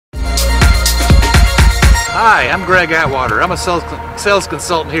Hi, I'm Greg Atwater. I'm a sales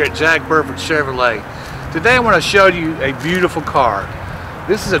consultant here at Burford Chevrolet. Today I want to show you a beautiful car.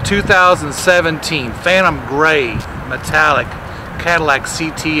 This is a 2017 Phantom Gray Metallic Cadillac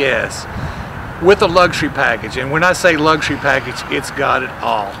CTS with a luxury package. And when I say luxury package, it's got it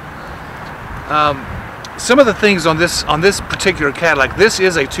all. Some of the things on this particular Cadillac, this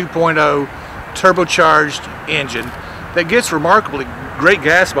is a 2.0 turbocharged engine that gets remarkably great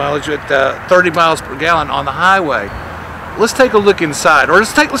gas mileage at 30 miles per gallon on the highway. Let's take a look inside, or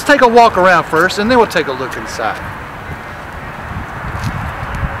let's take a walk around first, and then we'll take a look inside.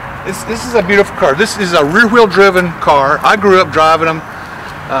 This is a beautiful car. This is a rear-wheel driven car. I grew up driving them.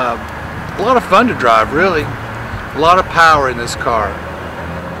 A lot of fun to drive, really. A lot of power in this car.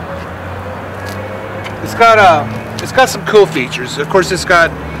 It's got some cool features. Of course, it's got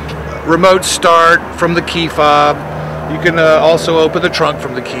remote start from the key fob. You can also open the trunk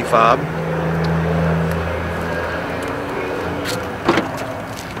from the key fob.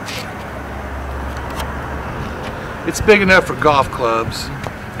 It's big enough for golf clubs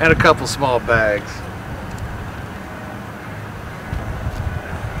and a couple small bags.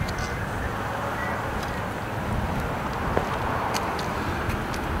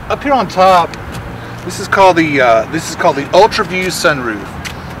 Up here on top, this is called the Ultra View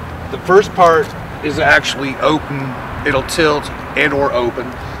sunroof. The first part is actually open. It'll tilt and or open.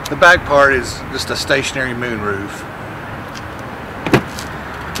 The back part is just a stationary moonroof.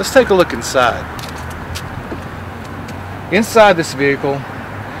 Let's take a look inside. Inside this vehicle,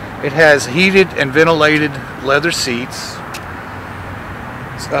 it has heated and ventilated leather seats.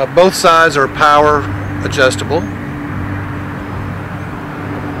 Both sides are power adjustable.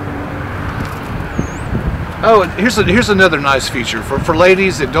 Oh, and here's another nice feature for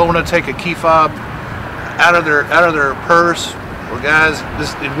ladies that don't want to take a key fob out of their purse, or guys,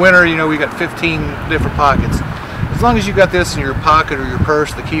 in winter, you know, we got 15 different pockets. As long as you got this in your pocket or your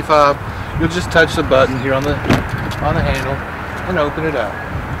purse, the key fob, you'll just touch the button here on the handle and open it up.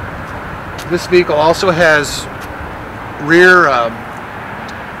 This vehicle also has rear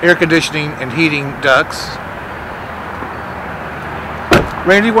air conditioning and heating ducts.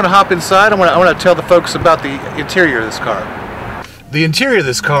 Randy, you want to hop inside? I want to tell the folks about the interior of this car. The interior of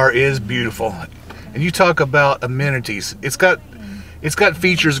this car is beautiful. And you talk about amenities. It's got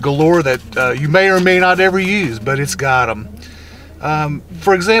features galore that you may or may not ever use, but it's got them.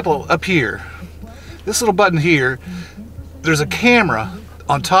 For example, up here, this little button here, there's a camera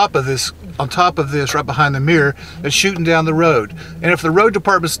on top of this right behind the mirror that's shooting down the road. And if the road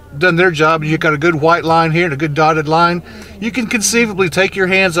department's done their job and you've got a good white line here and a good dotted line, you can conceivably take your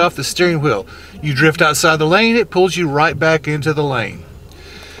hands off the steering wheel. You drift outside the lane, it pulls you right back into the lane.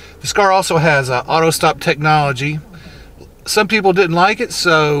 This car also has auto stop technology. Some people didn't like it,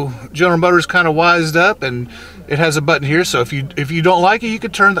 so General Motors kind of wised up, and it has a button here. So if you don't like it, you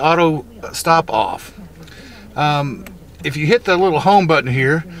can turn the auto stop off. If you hit the little home button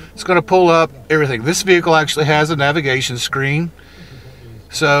here, it's going to pull up everything. This vehicle actually has a navigation screen,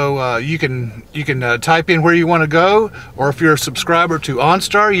 so you can type in where you want to go, or if you're a subscriber to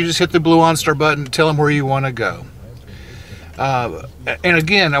OnStar, you just hit the blue OnStar button and tell them where you want to go. And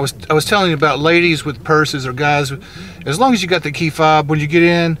again, I was telling you about ladies with purses or guys. As long as you got the key fob, when you get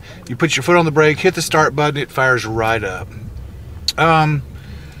in, you put your foot on the brake, hit the start button, it fires right up.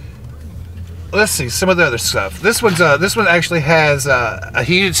 Let's see some of the other stuff. This one actually has a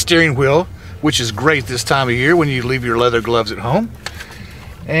heated steering wheel, which is great this time of year when you leave your leather gloves at home.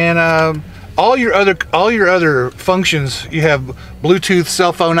 And all your other functions, you have Bluetooth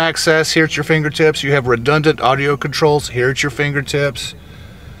cell phone access here at your fingertips. You have redundant audio controls here at your fingertips.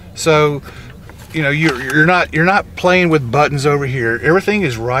 So, you know, you're not playing with buttons over here. Everything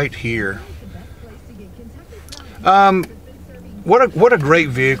is right here. What a great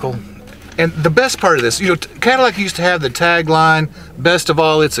vehicle. And the best part of this, you know, Cadillac used to have the tagline, "Best of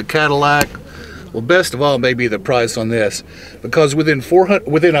all, it's a Cadillac." Well, best of all may be the price on this, because within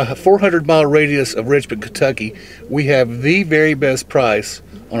a 400-mile radius of Richmond, Kentucky, we have the very best price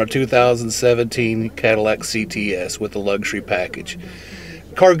on a 2017 Cadillac CTS with the luxury package.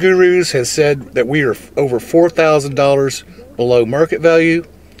 Car Gurus has said that we are over $4,000 below market value,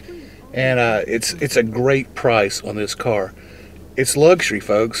 and it's a great price on this car. It's luxury,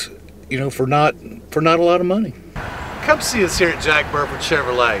 folks. You know, for not a lot of money. Come see us here at Burford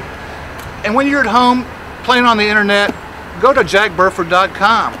Chevrolet. And when you're at home playing on the internet, go to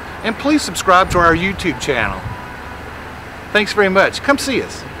jackburford.com and please subscribe to our YouTube channel. Thanks very much. Come see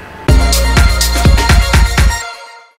us.